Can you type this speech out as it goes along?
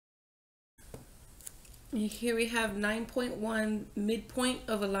Here we have 9.1 midpoint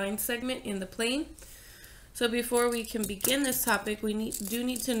of a line segment in the plane. So before we can begin this topic, we do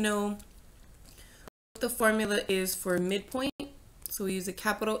need to know what the formula is for midpoint. So we use a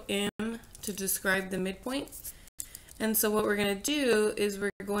capital M to describe the midpoint. And so what we're going to do is we're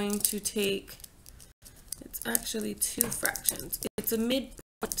going to take, it's actually two fractions. It's a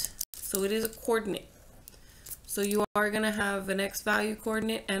midpoint, so it is a coordinate. So you are going to have an x value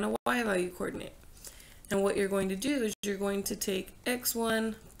coordinate and a y value coordinate. And what you're going to do is you're going to take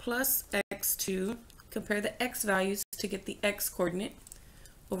x1 plus x2, compare the x values to get the x coordinate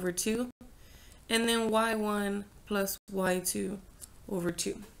over 2, and then y1 plus y2 over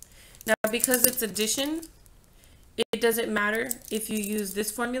 2. Now, because it's addition, it doesn't matter if you use this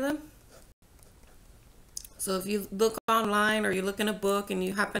formula. So if you look online or you look in a book and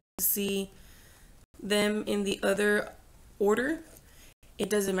you happen to see them in the other order, it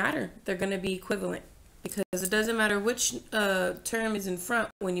doesn't matter. They're going to be equivalent. Because it doesn't matter which term is in front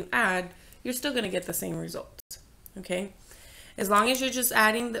when you add, you're still going to get the same result, okay? As long as you're just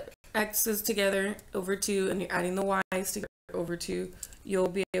adding the x's together over 2 and you're adding the y's together over 2, you'll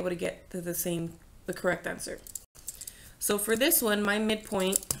be able to get to the correct answer. So for this one, my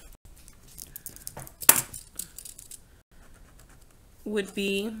midpoint would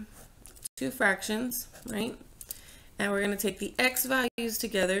be two fractions, right? And we're going to take the x values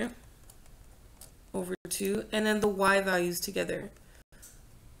together over 2, and then the y values together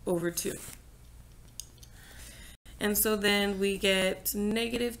over 2. And so then we get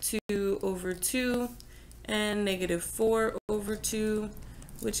negative 2 over 2 and negative 4 over 2,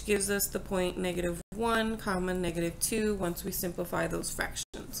 which gives us the point negative 1 comma negative 2 once we simplify those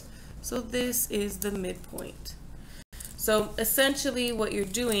fractions. So this is the midpoint. So essentially what you're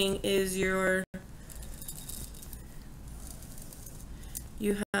doing is you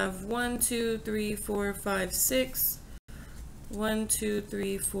have 1, 2, 3, 4, 5, 6. 1, 2,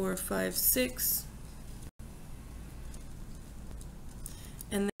 3, 4, 5, 6.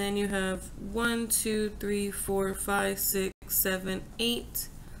 And then you have 1, 2, 3, 4, 5, 6, 7, 8.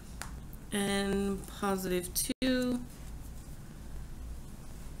 And positive 2.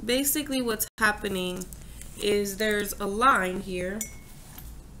 Basically what's happening is there's a line here.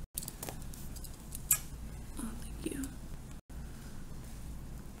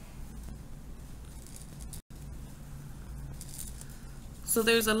 So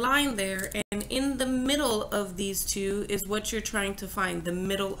there's a line there, and in the middle of these two is what you're trying to find, the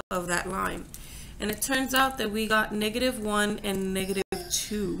middle of that line. And it turns out that we got negative 1 and negative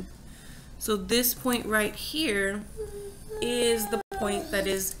 2. So this point right here is the point that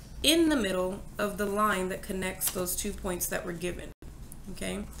is in the middle of the line that connects those 2 points that were given.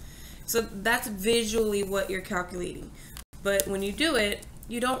 Okay? So that's visually what you're calculating. But when you do it,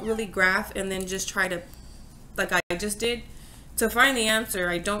 you don't really graph and then just try to, like I just did. To find the answer,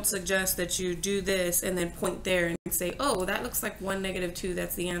 I don't suggest that you do this and then point there and say, oh, that looks like 1, negative 2,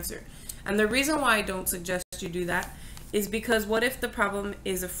 that's the answer. And the reason why I don't suggest you do that is because what if the problem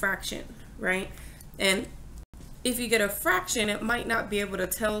is a fraction, right? And if you get a fraction, it might not be able to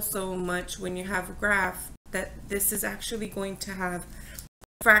tell so much when you have a graph that this is actually going to have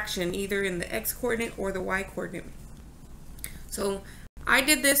a fraction either in the x coordinate or the y coordinate. So I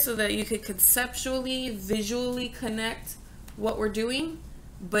did this so that you could conceptually, visually connect what we're doing,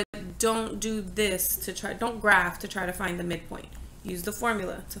 but don't do this to try, don't graph to try to find the midpoint. Use the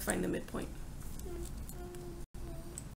formula to find the midpoint.